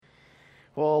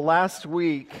Well, last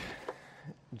week,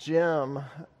 Jim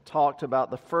talked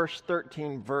about the first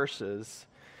 13 verses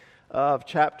of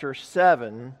chapter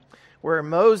 7, where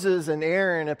Moses and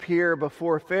Aaron appear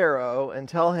before Pharaoh and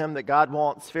tell him that God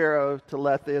wants Pharaoh to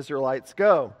let the Israelites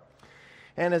go.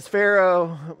 And as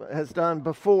Pharaoh has done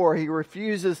before, he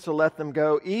refuses to let them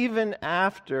go even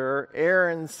after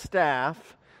Aaron's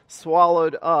staff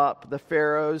swallowed up the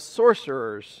Pharaoh's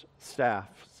sorcerer's staff.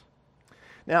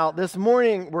 Now, this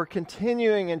morning, we're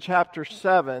continuing in chapter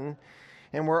 7,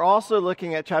 and we're also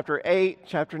looking at chapter 8,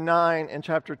 chapter 9, and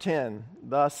chapter 10.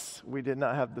 Thus, we did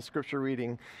not have the scripture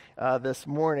reading this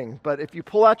morning. But if you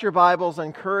pull out your Bibles, I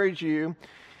encourage you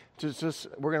to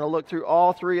we're going to look through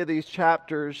all three of these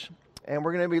chapters, and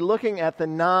we're going to be looking at the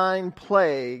 9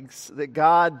 plagues that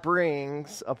God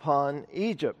brings upon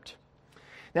Egypt.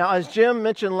 Now, as Jim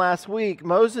mentioned last week,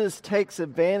 Moses takes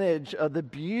advantage of the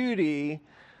beauty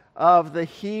of the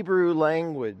Hebrew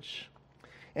language.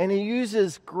 And he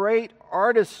uses great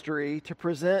artistry to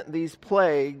present these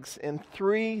plagues in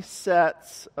 3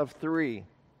 sets of 3.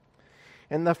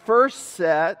 In the first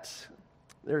set,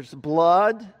 there's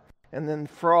blood, and then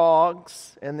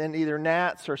frogs, and then either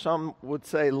gnats or some would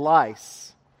say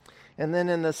lice. And then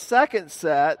in the second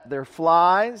set, there are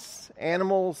flies,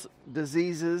 animals,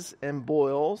 diseases, and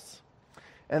boils.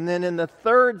 And then in the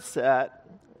third set,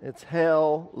 it's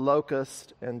hail,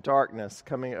 locust, and darkness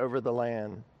coming over the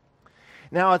land.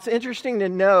 Now, it's interesting to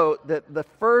note that the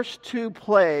first 2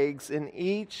 plagues in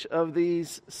each of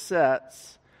these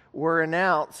sets were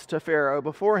announced to Pharaoh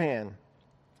beforehand.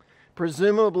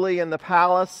 Presumably in the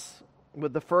palace,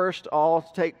 would the first all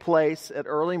take place at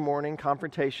early morning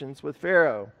confrontations with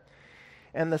Pharaoh.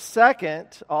 And the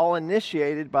second, all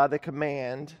initiated by the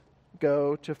command,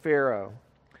 go to Pharaoh.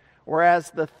 Whereas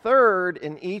the third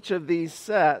in each of these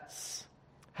sets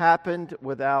happened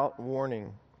without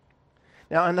warning.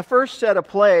 Now, in the first set of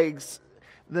plagues,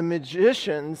 the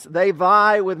magicians, they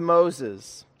vie with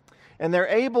Moses. And they're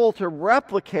able to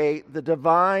replicate the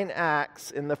divine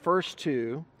acts in the first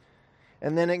 2,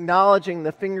 and then acknowledging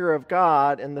the finger of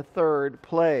God in the third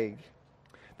plague.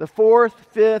 The 4th,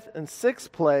 5th, and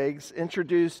 6th plagues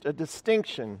introduced a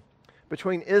distinction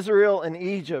between Israel and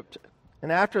Egypt.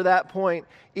 And after that point,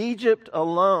 Egypt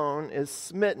alone is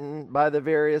smitten by the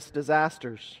various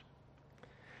disasters.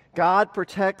 God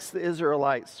protects the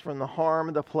Israelites from the harm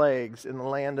of the plagues in the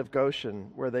land of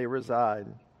Goshen, where they reside.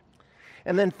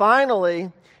 And then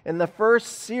finally, in the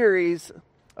first series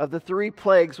of the 3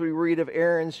 plagues, we read of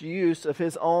Aaron's use of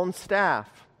his own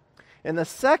staff. In the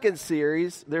second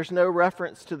series, there's no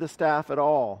reference to the staff at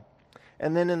all.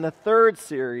 And then in the third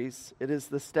series, it is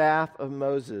the staff of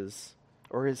Moses,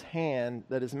 or his hand,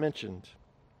 that is mentioned.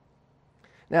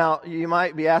 Now, you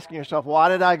might be asking yourself, why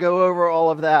did I go over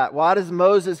all of that? Why does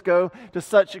Moses go to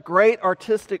such great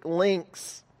artistic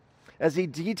lengths as he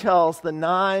details the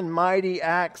 9 mighty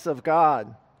acts of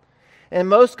God? And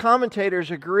most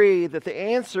commentators agree that the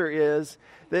answer is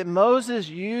that Moses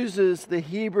uses the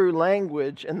Hebrew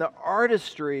language and the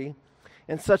artistry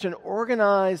in such an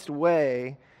organized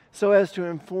way so as to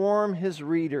inform his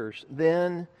readers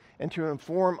then and to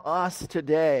inform us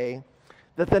today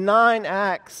that the 9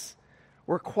 acts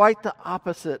were quite the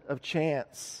opposite of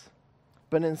chance,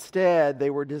 but instead they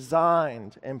were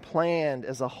designed and planned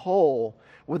as a whole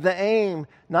with the aim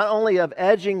not only of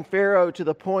edging Pharaoh to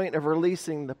the point of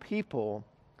releasing the people,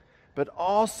 but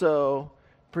also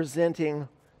presenting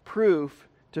proof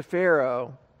to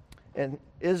Pharaoh and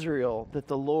Israel that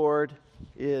the Lord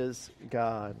is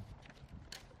God.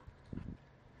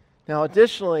 Now,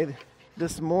 additionally,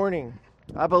 this morning,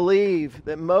 I believe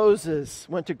that Moses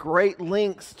went to great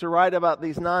lengths to write about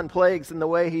these 9 plagues in the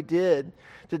way he did,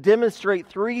 to demonstrate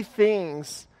 3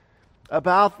 things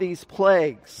about these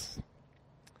plagues.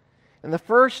 And the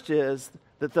first is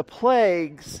that the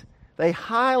plagues, they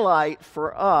highlight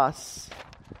for us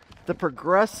the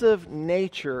progressive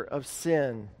nature of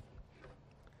sin.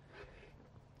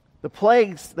 The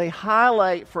plagues, they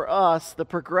highlight for us the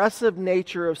progressive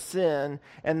nature of sin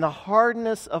and the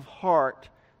hardness of heart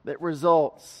that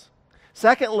results.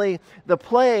 Secondly, the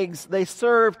plagues, they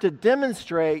serve to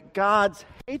demonstrate God's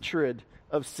hatred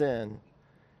of sin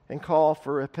and call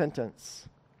for repentance.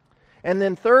 And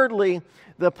then thirdly,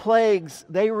 the plagues,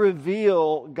 they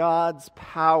reveal God's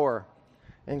power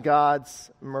and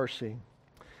God's mercy.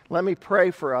 Let me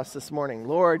pray for us this morning.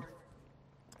 Lord,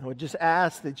 I would just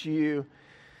ask that you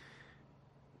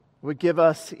would give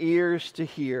us ears to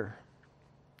hear.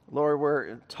 Lord,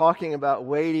 we're talking about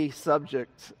weighty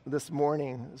subjects this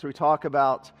morning as we talk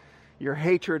about your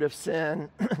hatred of sin,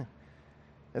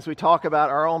 as we talk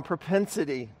about our own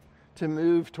propensity to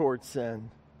move towards sin.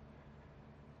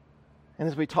 and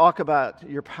as we talk about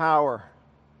your power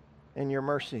and your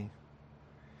mercy.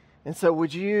 And so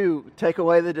would you take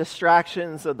away the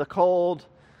distractions of the cold?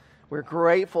 We're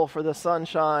grateful for the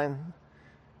sunshine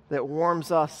that warms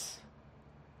us.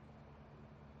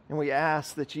 And we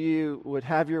ask that you would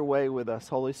have your way with us,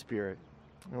 Holy Spirit.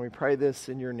 And we pray this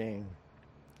in your name.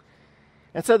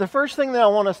 And so the first thing that I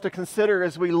want us to consider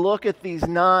as we look at these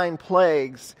 9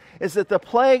 plagues is that the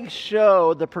plagues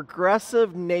show the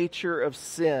progressive nature of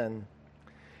sin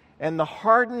and the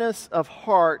hardness of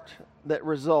heart that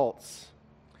results.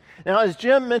 Now, as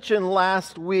Jim mentioned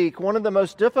last week, one of the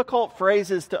most difficult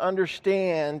phrases to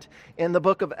understand in the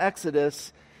book of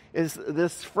Exodus is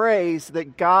this phrase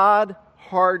that God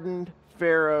hardened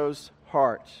Pharaoh's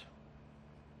heart.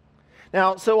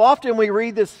 Now, so often we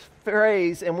read this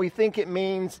phrase and we think it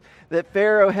means that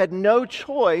Pharaoh had no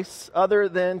choice other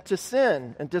than to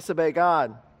sin and disobey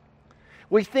God.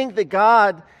 We think that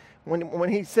God, when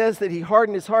he says that he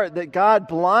hardened his heart, that God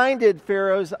blinded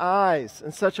Pharaoh's eyes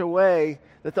in such a way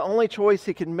that the only choice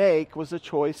he could make was a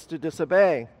choice to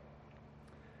disobey.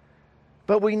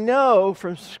 But we know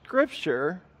from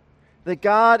Scripture that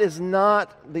God is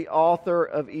not the author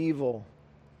of evil.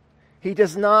 He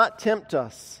does not tempt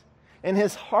us, and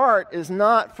his heart is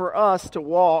not for us to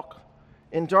walk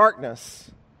in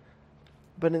darkness,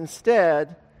 but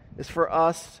instead is for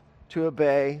us to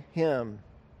obey him.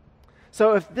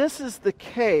 So if this is the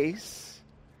case,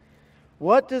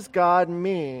 what does God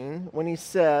mean when he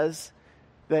says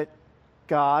that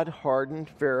God hardened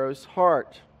Pharaoh's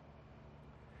heart?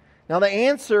 Now the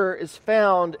answer is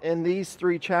found in these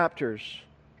 3 chapters.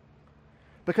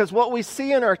 Because what we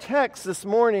see in our text this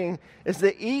morning is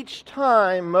that each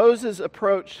time Moses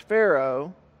approached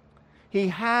Pharaoh, he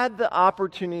had the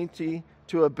opportunity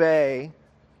to obey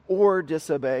or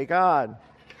disobey God.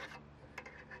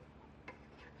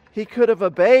 He could have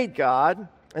obeyed God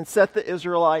and set the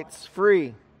Israelites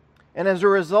free. And as a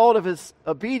result of his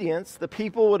obedience, the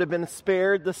people would have been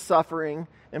spared the suffering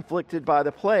inflicted by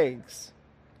the plagues.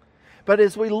 But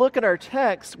as we look at our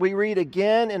text, we read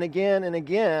again and again and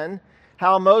again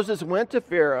how Moses went to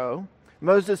Pharaoh.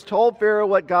 Moses told Pharaoh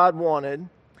what God wanted,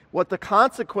 what the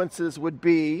consequences would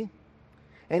be,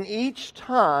 and each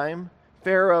time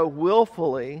Pharaoh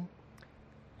willfully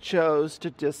chose to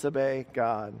disobey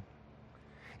God.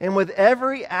 And with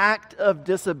every act of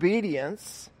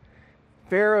disobedience,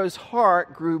 Pharaoh's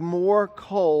heart grew more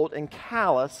cold and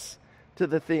callous to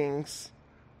the things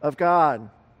of God.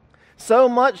 So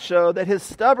much so that his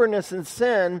stubbornness and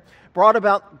sin brought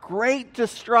about great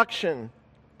destruction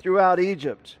throughout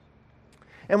Egypt.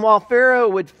 And while Pharaoh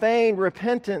would feign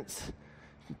repentance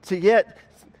to get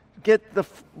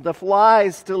the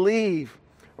flies to leave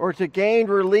or to gain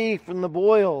relief from the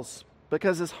boils,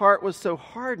 because his heart was so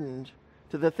hardened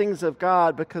to the things of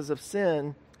God because of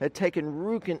sin, had taken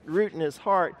root in his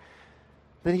heart,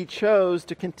 that he chose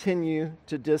to continue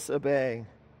to disobey.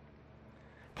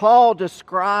 Paul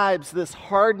describes this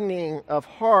hardening of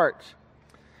heart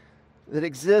that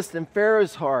exists in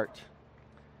Pharaoh's heart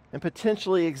and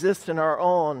potentially exists in our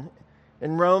own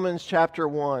in Romans chapter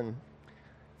 1.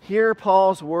 Hear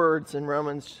Paul's words in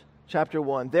Romans chapter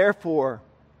 1. Therefore,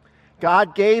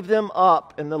 God gave them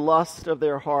up in the lust of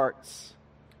their hearts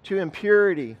to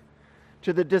impurity,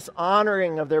 to the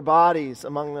dishonoring of their bodies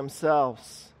among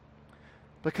themselves,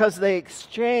 because they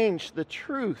exchanged the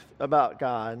truth about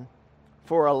God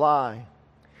for a lie,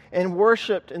 and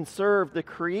worshipped and served the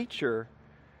creature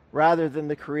rather than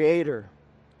the Creator,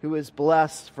 who is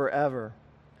blessed forever.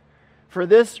 For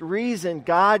this reason,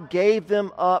 God gave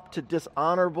them up to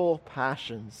dishonorable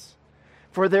passions.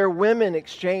 For their women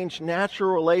exchanged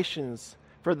natural relations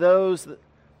for those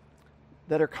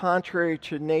that are contrary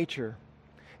to nature.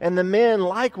 And the men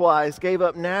likewise gave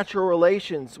up natural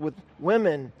relations with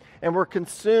women and were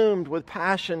consumed with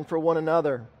passion for one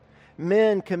another,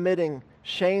 men committing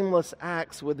shameless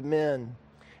acts with men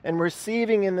and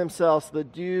receiving in themselves the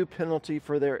due penalty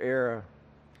for their error.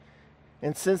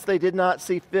 And since they did not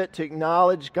see fit to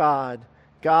acknowledge God,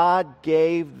 God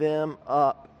gave them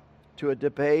up to a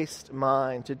debased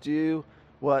mind to do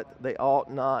what they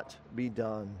ought not be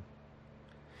done.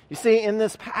 You see, in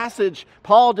this passage,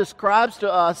 Paul describes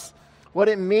to us what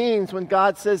it means when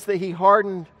God says that he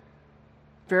hardened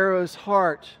Pharaoh's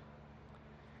heart.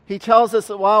 He tells us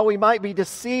that while we might be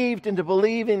deceived into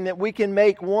believing that we can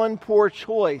make one poor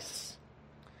choice,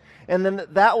 and then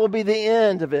that will be the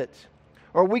end of it,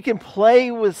 or we can play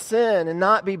with sin and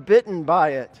not be bitten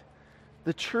by it,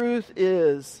 the truth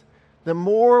is, the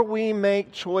more we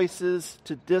make choices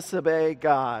to disobey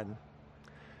God,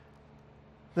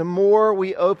 the more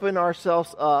we open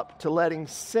ourselves up to letting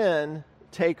sin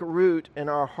take root in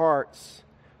our hearts,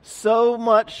 So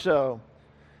much so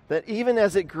that even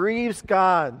as it grieves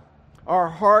God, our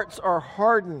hearts are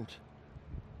hardened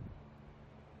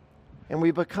and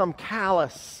we become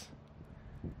callous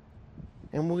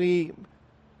and we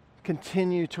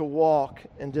continue to walk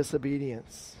in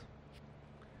disobedience.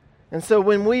 And so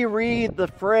when we read the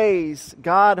phrase,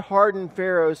 God hardened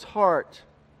Pharaoh's heart,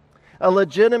 a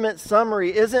legitimate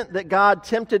summary isn't that God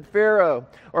tempted Pharaoh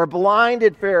or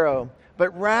blinded Pharaoh,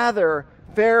 but rather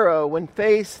Pharaoh, when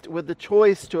faced with the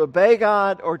choice to obey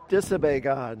God or disobey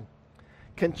God,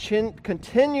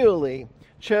 continually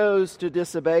chose to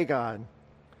disobey God.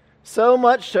 So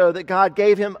much so that God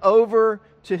gave him over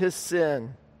to his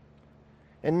sin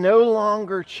and no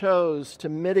longer chose to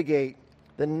mitigate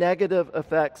the negative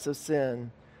effects of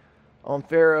sin on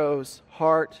Pharaoh's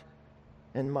heart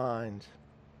and mind.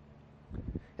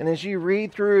 And as you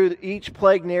read through each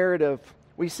plague narrative,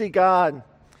 we see God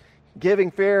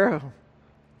giving Pharaoh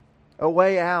a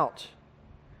way out.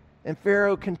 And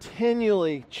Pharaoh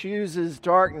continually chooses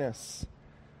darkness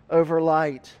over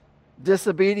light,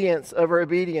 disobedience over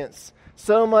obedience,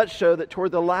 so much so that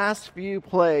toward the last few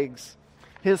plagues,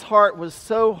 his heart was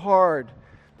so hard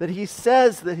that he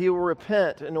says that he will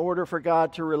repent in order for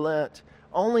God to relent,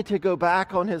 only to go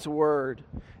back on his word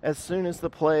as soon as the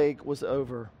plague was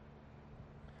over.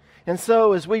 And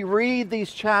so as we read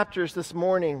these chapters this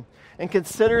morning and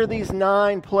consider these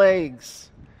 9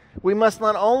 plagues, we must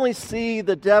not only see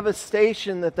the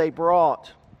devastation that they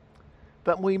brought,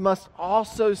 but we must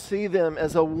also see them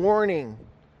as a warning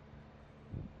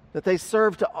that they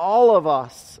serve to all of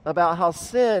us about how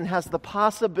sin has the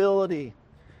possibility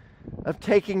of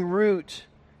taking root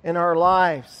in our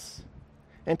lives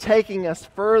and taking us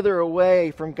further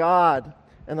away from God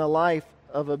and a life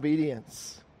of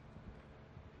obedience.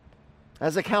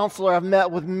 As a counselor, I've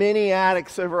met with many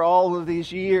addicts over all of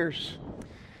these years,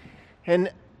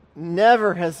 and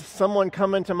never has someone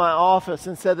come into my office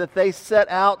and said that they set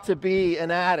out to be an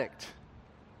addict.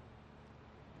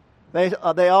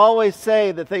 They always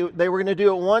say that they were going to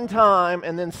do it one time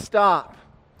and then stop.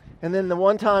 And then the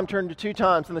one time turned to 2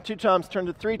 times, and the 2 times turned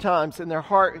to 3 times, and their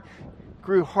heart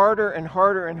grew harder and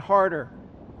harder and harder.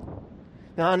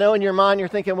 Now, I know in your mind you're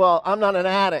thinking, well, I'm not an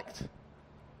addict.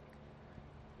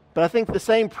 But I think the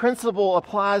same principle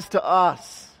applies to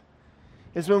us.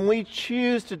 Is when we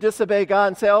choose to disobey God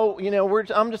and say,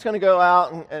 I'm just going to go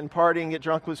out and party and get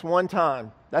drunk this one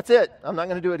time. That's it. I'm not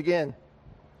going to do it again.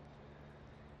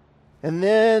 And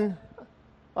then,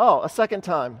 a second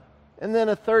time. And then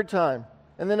a third time.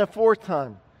 And then a fourth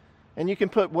time. And you can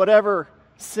put whatever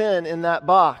sin in that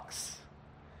box.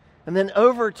 And then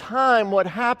over time, what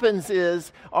happens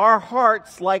is our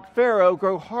hearts, like Pharaoh,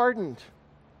 grow hardened.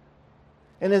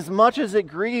 And as much as it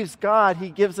grieves God, He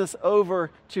gives us over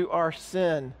to our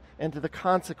sin and to the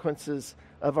consequences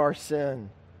of our sin.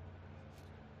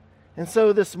 And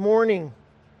so this morning,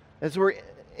 as we're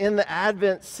in the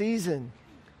Advent season,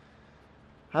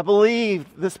 I believe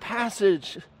this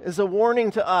passage is a warning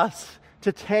to us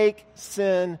to take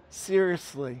sin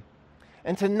seriously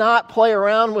and to not play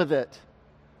around with it.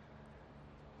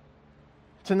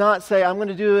 To not say, I'm going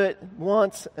to do it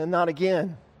once and not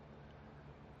again.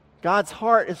 God's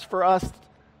heart is for us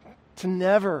to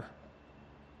never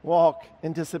walk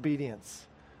in disobedience,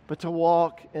 but to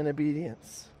walk in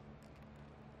obedience.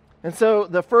 And so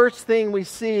the first thing we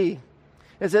see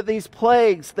is that these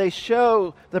plagues, they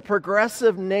show the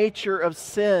progressive nature of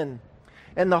sin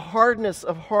and the hardness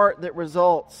of heart that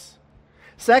results.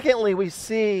 Secondly, we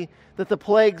see that the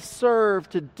plagues serve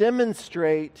to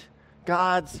demonstrate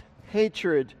God's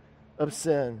hatred of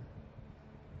sin.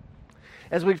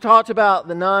 As we've talked about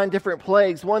the 9 different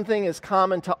plagues, one thing is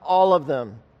common to all of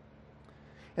them,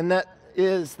 and that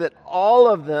is that all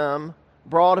of them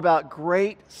brought about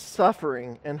great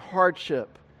suffering and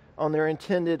hardship on their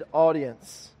intended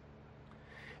audience.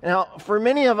 Now, for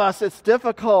many of us, it's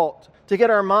difficult to get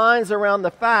our minds around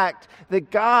the fact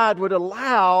that God would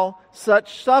allow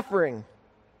such suffering.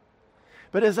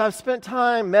 But as I've spent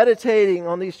time meditating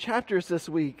on these chapters this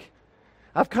week,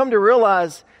 I've come to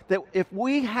realize that if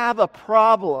we have a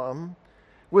problem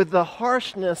with the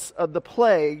harshness of the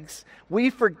plagues, we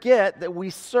forget that we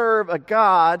serve a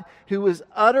God who is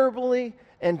utterly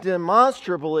and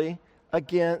demonstrably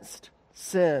against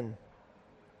sin.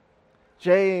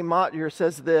 J.A. Motyer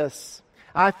says this: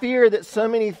 I fear that so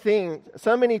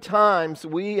many times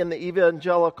we in the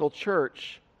evangelical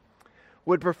church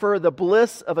would prefer the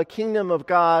bliss of a kingdom of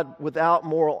God without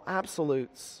moral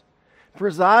absolutes,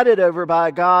 presided over by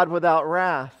a God without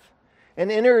wrath,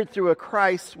 and entered through a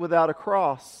Christ without a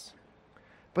cross.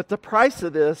 But the price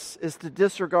of this is to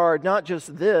disregard not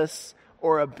just this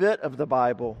or a bit of the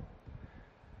Bible,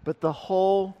 but the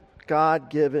whole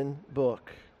God-given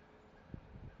book.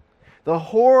 The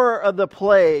horror of the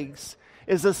plagues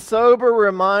is a sober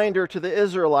reminder to the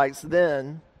Israelites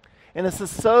then, and it's a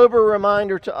sober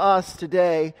reminder to us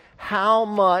today how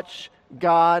much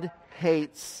God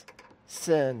hates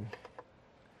sin.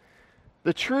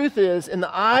 The truth is, in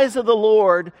the eyes of the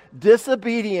Lord,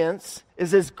 disobedience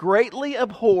is as greatly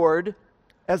abhorred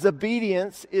as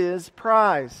obedience is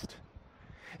prized.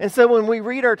 And so when we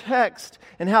read our text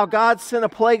and how God sent a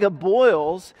plague of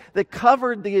boils that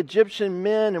covered the Egyptian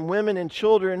men and women and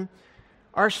children,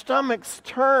 our stomachs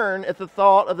turn at the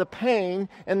thought of the pain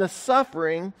and the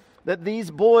suffering that these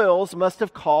boils must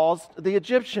have caused the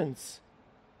Egyptians.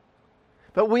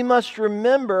 But we must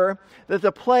remember that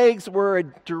the plagues were a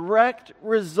direct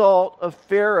result of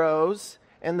Pharaoh's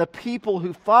and the people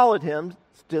who followed him's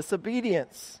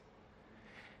disobedience.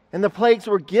 And the plagues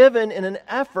were given in an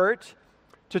effort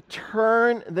to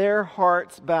turn their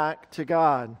hearts back to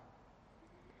God.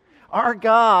 Our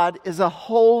God is a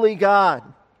holy God,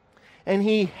 and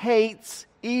He hates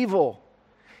evil.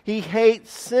 He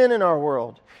hates sin in our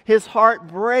world. His heart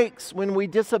breaks when we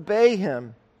disobey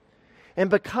Him. And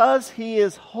because He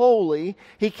is holy,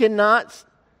 He cannot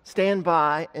stand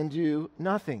by and do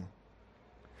nothing.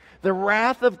 The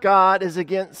wrath of God is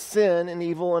against sin and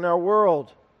evil in our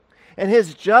world. And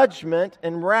His judgment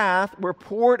and wrath were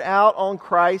poured out on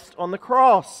Christ on the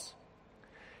cross.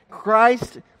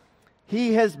 Christ,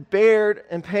 He has bared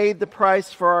and paid the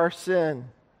price for our sin.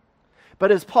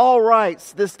 But as Paul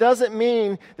writes, this doesn't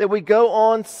mean that we go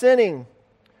on sinning.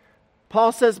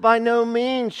 Paul says, by no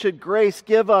means should grace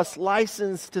give us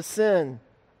license to sin.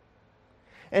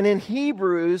 And in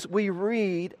Hebrews, we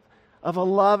read of a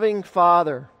loving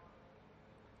Father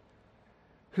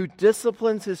who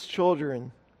disciplines His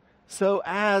children so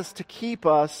as to keep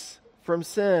us from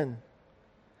sin.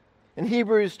 In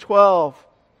Hebrews 12,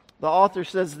 the author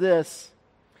says this,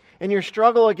 in your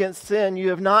struggle against sin,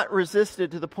 you have not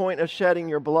resisted to the point of shedding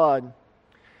your blood.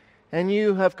 And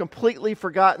you have completely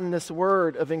forgotten this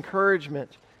word of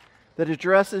encouragement that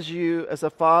addresses you as a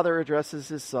father addresses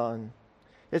his son.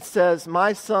 It says,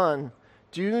 my son,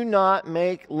 do not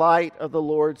make light of the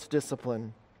Lord's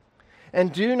discipline,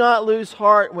 and do not lose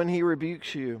heart when He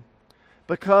rebukes you,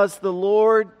 because the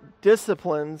Lord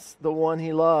disciplines the one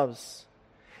He loves,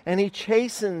 and He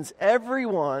chastens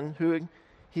everyone who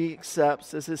He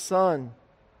accepts as His son.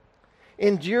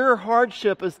 Endure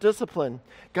hardship as discipline.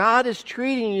 God is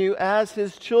treating you as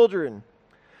His children.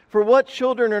 For what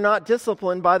children are not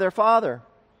disciplined by their father?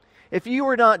 If you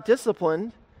are not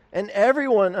disciplined, and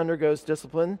everyone undergoes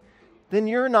discipline, then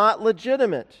you're not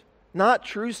legitimate, not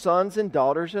true sons and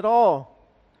daughters at all.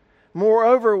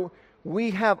 Moreover,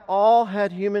 we have all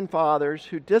had human fathers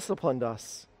who disciplined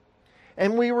us,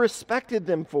 and we respected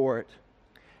them for it.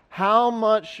 How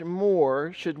much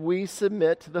more should we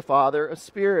submit to the Father of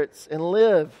spirits and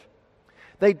live?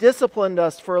 They disciplined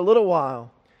us for a little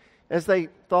while, as they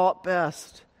thought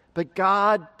best, but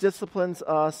God disciplines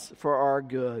us for our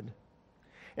good,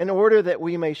 in order that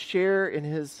we may share in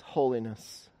His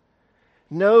holiness.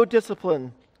 No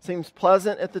discipline seems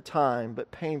pleasant at the time,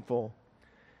 but painful.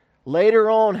 Later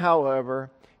on,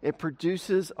 however, it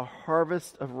produces a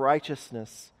harvest of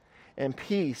righteousness and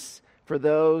peace for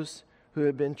those who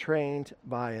have been trained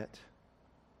by it.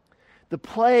 The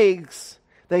plagues,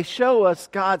 they show us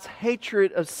God's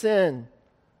hatred of sin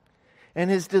and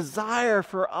His desire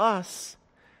for us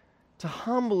to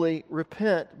humbly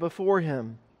repent before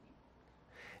Him.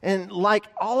 And like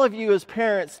all of you as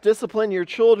parents, discipline your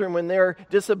children when they're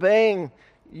disobeying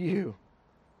you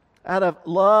out of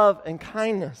love and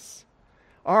kindness.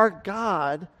 Our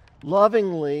God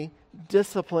lovingly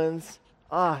disciplines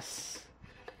us,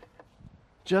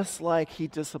 just like He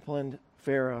disciplined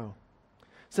Pharaoh,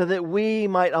 so that we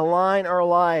might align our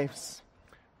lives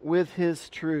with His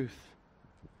truth.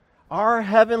 Our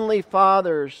Heavenly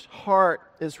Father's heart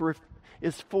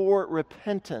is for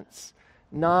repentance,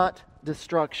 not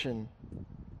destruction.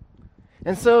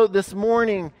 And so this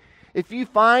morning, if you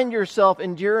find yourself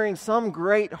enduring some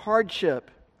great hardship,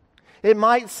 it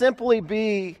might simply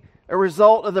be a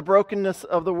result of the brokenness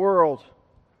of the world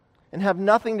and have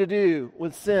nothing to do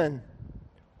with sin.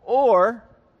 Or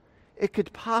it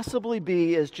could possibly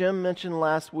be, as Jim mentioned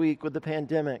last week with the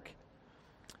pandemic,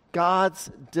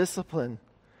 God's discipline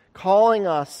calling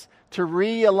us to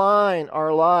realign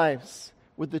our lives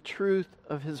with the truth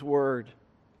of His Word.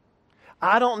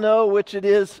 I don't know which it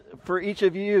is for each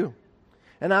of you,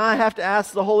 and I have to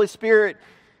ask the Holy Spirit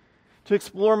to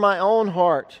explore my own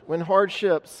heart when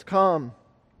hardships come.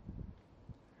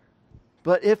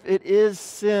 But if it is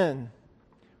sin,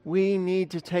 we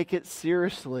need to take it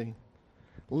seriously,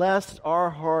 lest our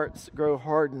hearts grow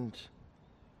hardened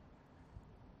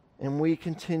and we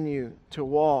continue to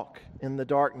walk in the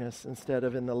darkness instead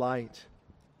of in the light.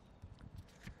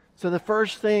 So the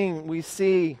first thing we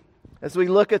see as we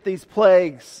look at these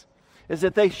plagues is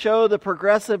that they show the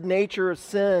progressive nature of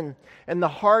sin and the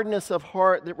hardness of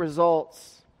heart that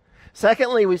results.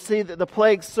 Secondly, we see that the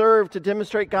plagues serve to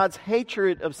demonstrate God's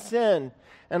hatred of sin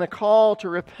and a call to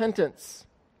repentance.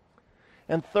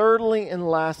 And thirdly and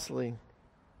lastly,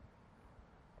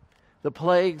 the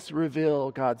plagues reveal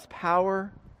God's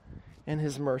power and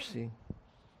His mercy.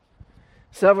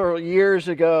 Several years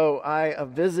ago, I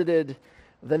visited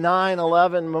the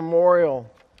 9/11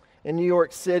 Memorial in New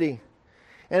York City.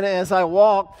 And as I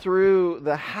walked through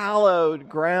the hallowed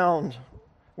ground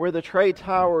where the Trade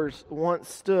Towers once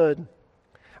stood,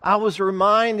 I was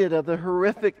reminded of the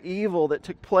horrific evil that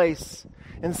took place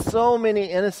and so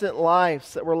many innocent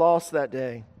lives that were lost that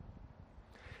day.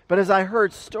 But as I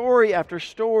heard story after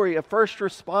story of first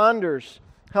responders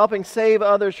helping save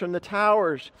others from the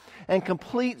towers and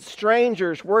complete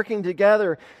strangers working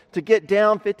together to get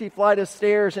down 50 flights of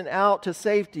stairs and out to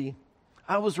safety,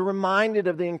 I was reminded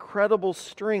of the incredible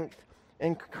strength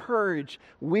and courage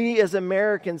we as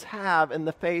Americans have in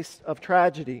the face of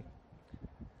tragedy.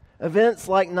 Events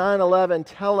like 9/11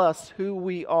 tell us who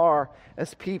we are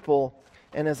as people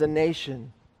and as a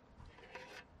nation.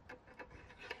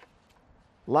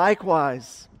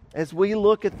 Likewise, as we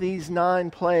look at these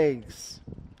 9 plagues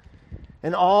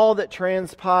and all that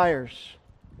transpires,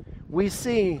 we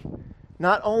see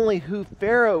not only who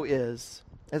Pharaoh is,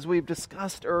 as we've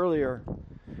discussed earlier,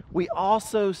 we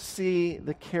also see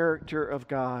the character of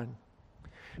God.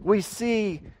 We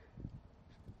see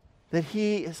that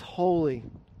He is holy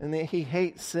and that He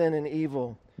hates sin and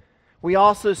evil. We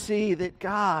also see that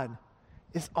God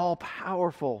is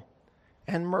all-powerful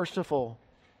and merciful.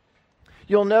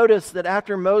 You'll notice that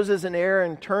after Moses and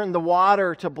Aaron turned the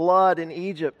water to blood in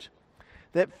Egypt,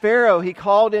 that Pharaoh, he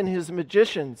called in his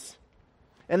magicians,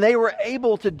 and they were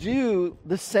able to do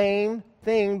the same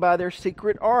thing by their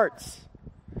secret arts.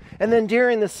 And then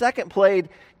during the second plague,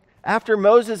 after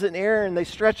Moses and Aaron, they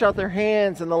stretched out their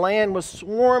hands and the land was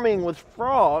swarming with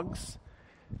frogs,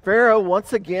 Pharaoh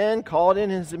once again called in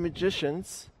his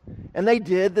magicians, and they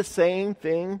did the same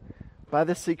thing by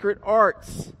the secret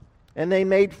arts. And they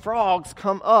made frogs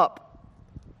come up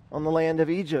on the land of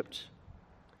Egypt.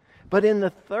 But in the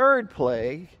third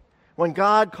plague, when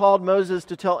God called Moses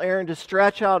to tell Aaron to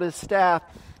stretch out his staff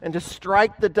and to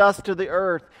strike the dust to the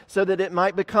earth so that it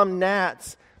might become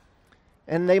gnats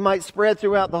and they might spread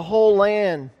throughout the whole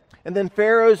land. And then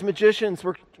Pharaoh's magicians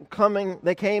were coming,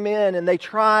 they came in and they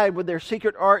tried with their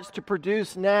secret arts to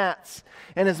produce gnats.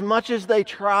 And as much as they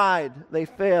tried, they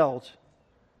failed.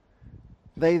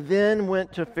 They then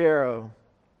went to Pharaoh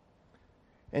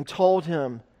and told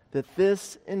him that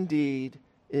this indeed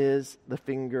is the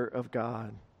finger of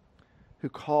God who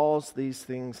caused these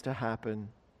things to happen.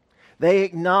 They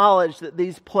acknowledged that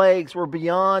these plagues were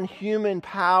beyond human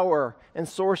power and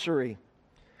sorcery.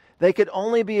 They could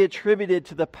only be attributed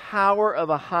to the power of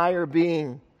a higher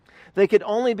being. They could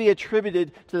only be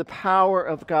attributed to the power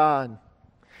of God.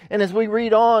 And as we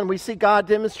read on, we see God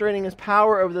demonstrating His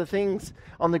power over the things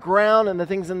on the ground and the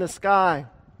things in the sky.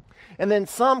 And then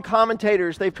some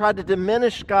commentators, they've tried to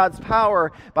diminish God's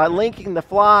power by linking the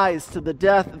flies to the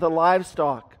death of the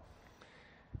livestock.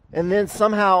 And then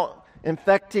somehow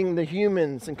infecting the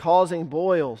humans and causing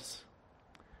boils.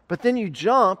 But then you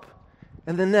jump,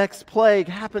 and the next plague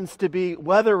happens to be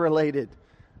weather-related,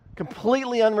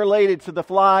 completely unrelated to the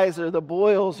flies or the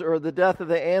boils or the death of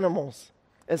the animals,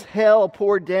 as hail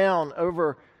poured down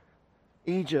over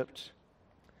Egypt.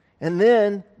 And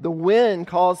then the wind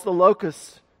caused the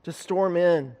locusts to storm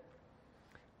in.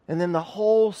 And then the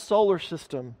whole solar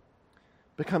system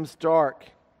becomes dark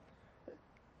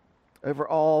over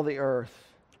all the earth.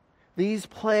 These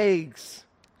plagues,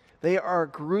 they are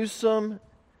gruesome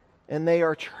and they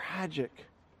are tragic.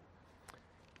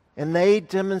 And they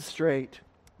demonstrate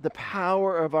the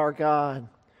power of our God,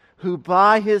 who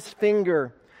by His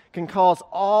finger can cause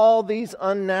all these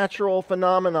unnatural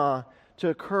phenomena to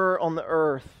occur on the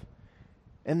earth.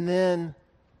 And then,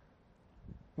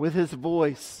 with His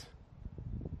voice,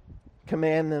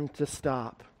 command them to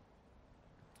stop.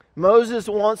 Moses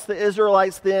wants the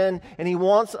Israelites then, and he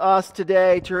wants us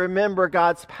today to remember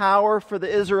God's power for the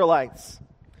Israelites,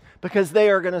 because they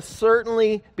are going to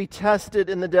certainly be tested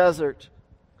in the desert.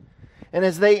 And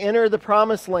as they enter the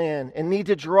promised land and need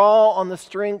to draw on the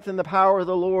strength and the power of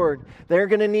the Lord, they're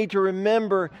going to need to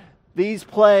remember these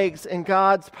plagues and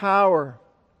God's power.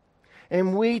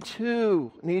 And we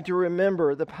too need to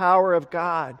remember the power of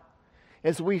God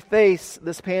as we face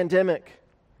this pandemic.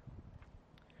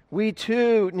 We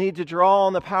too need to draw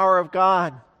on the power of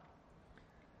God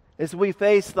as we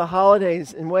face the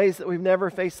holidays in ways that we've never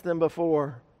faced them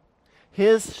before.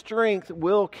 His strength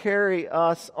will carry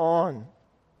us on.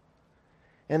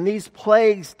 And these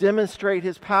plagues demonstrate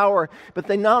His power, but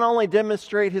they not only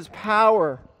demonstrate His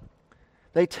power,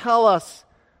 they tell us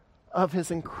of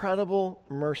His incredible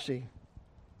mercy.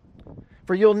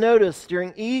 For you'll notice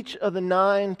during each of the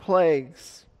 9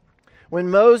 plagues, when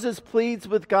Moses pleads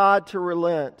with God to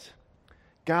relent,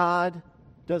 God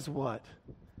does what?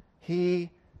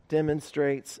 He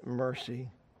demonstrates mercy.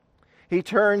 He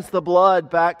turns the blood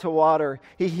back to water.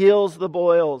 He heals the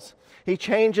boils. He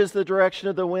changes the direction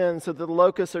of the wind so that the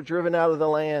locusts are driven out of the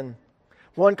land.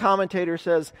 One commentator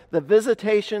says, the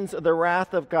visitations of the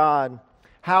wrath of God,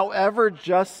 however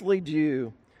justly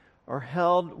due, are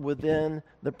held within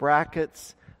the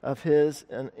brackets of His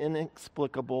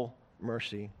inexplicable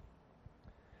mercy.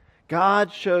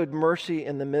 God showed mercy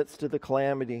in the midst of the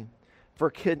calamity,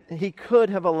 for He could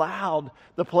have allowed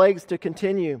the plagues to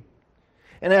continue.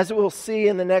 And as we'll see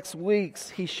in the next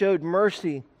weeks, He showed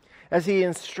mercy as He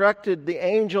instructed the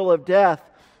angel of death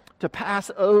to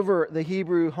pass over the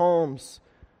Hebrew homes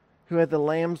who had the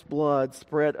lamb's blood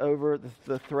spread over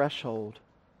the threshold.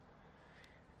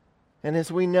 And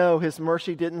as we know, His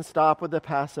mercy didn't stop with the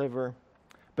Passover,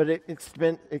 but it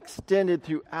extended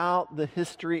throughout the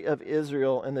history of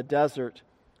Israel in the desert,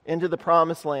 into the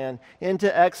promised land,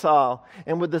 into exile,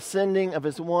 and with the sending of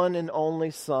His one and only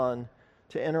Son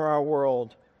to enter our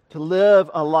world, to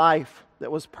live a life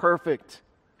that was perfect,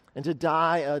 and to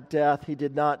die a death He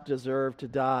did not deserve to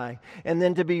die, and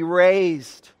then to be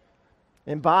raised.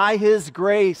 And by His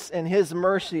grace and His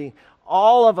mercy,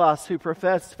 all of us who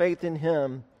profess faith in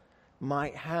Him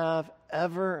might have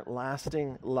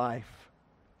everlasting life.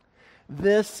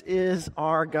 This is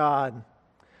our God,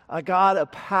 a God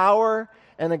of power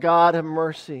and a God of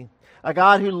mercy, a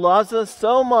God who loves us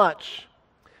so much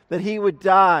that He would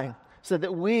die so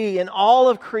that we and all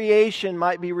of creation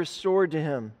might be restored to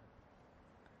Him.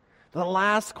 The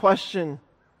last question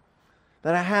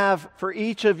that I have for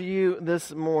each of you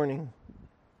this morning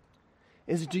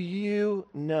is, do you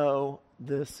know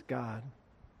this God?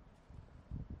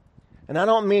 And I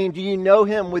don't mean, do you know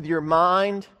Him with your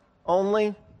mind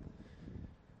only?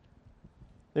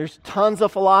 There's tons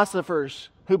of philosophers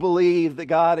who believe that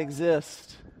God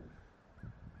exists.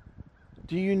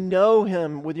 Do you know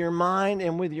Him with your mind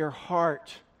and with your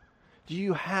heart? Do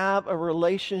you have a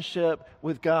relationship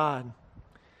with God?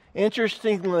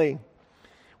 Interestingly,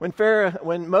 when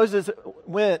Moses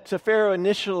went to Pharaoh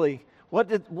initially, what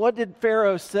did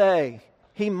Pharaoh say?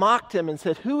 He mocked him and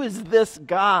said, "Who is this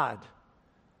God?"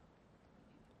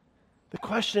 The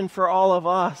question for all of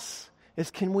us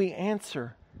is, can we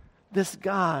answer? This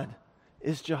God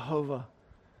is Jehovah.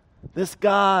 This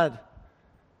God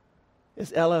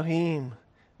is Elohim.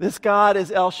 This God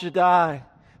is El Shaddai.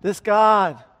 This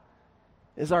God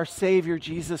is our Savior,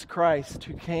 Jesus Christ,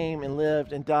 who came and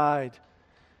lived and died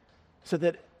so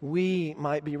that we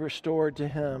might be restored to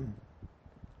Him.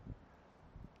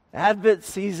 Advent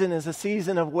season is a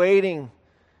season of waiting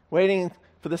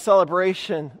for the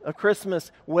celebration of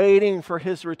Christmas, waiting for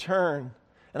His return.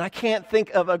 And I can't think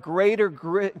of a greater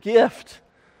gift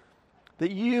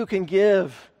that you can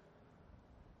give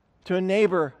to a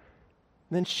neighbor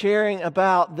than sharing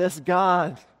about this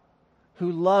God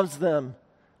who loves them,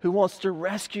 who wants to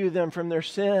rescue them from their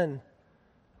sin.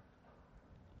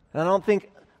 And I don't think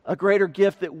a greater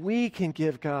gift that we can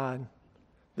give God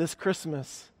this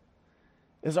Christmas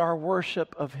is our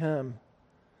worship of Him.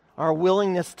 Our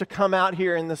willingness to come out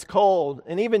here in this cold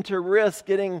and even to risk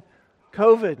getting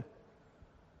COVID.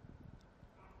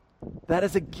 That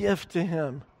is a gift to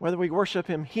Him. Whether we worship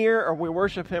Him here or we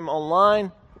worship Him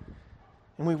online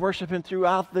and we worship Him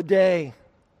throughout the day.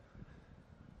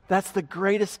 That's the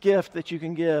greatest gift that you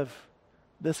can give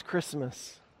this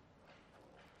Christmas.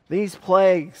 These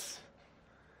plagues,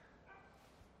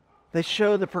 they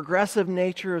show the progressive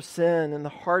nature of sin and the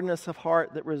hardness of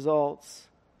heart that results.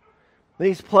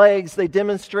 These plagues, they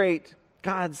demonstrate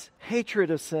God's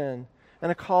hatred of sin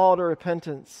and a call to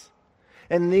repentance.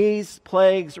 And these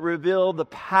plagues reveal the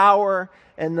power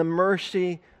and the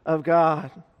mercy of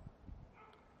God.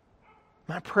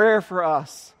 My prayer for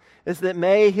us is that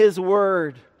may His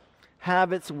Word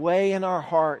have its way in our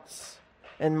hearts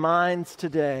and minds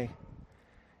today.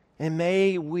 And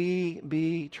may we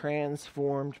be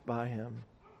transformed by Him.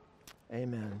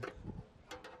 Amen.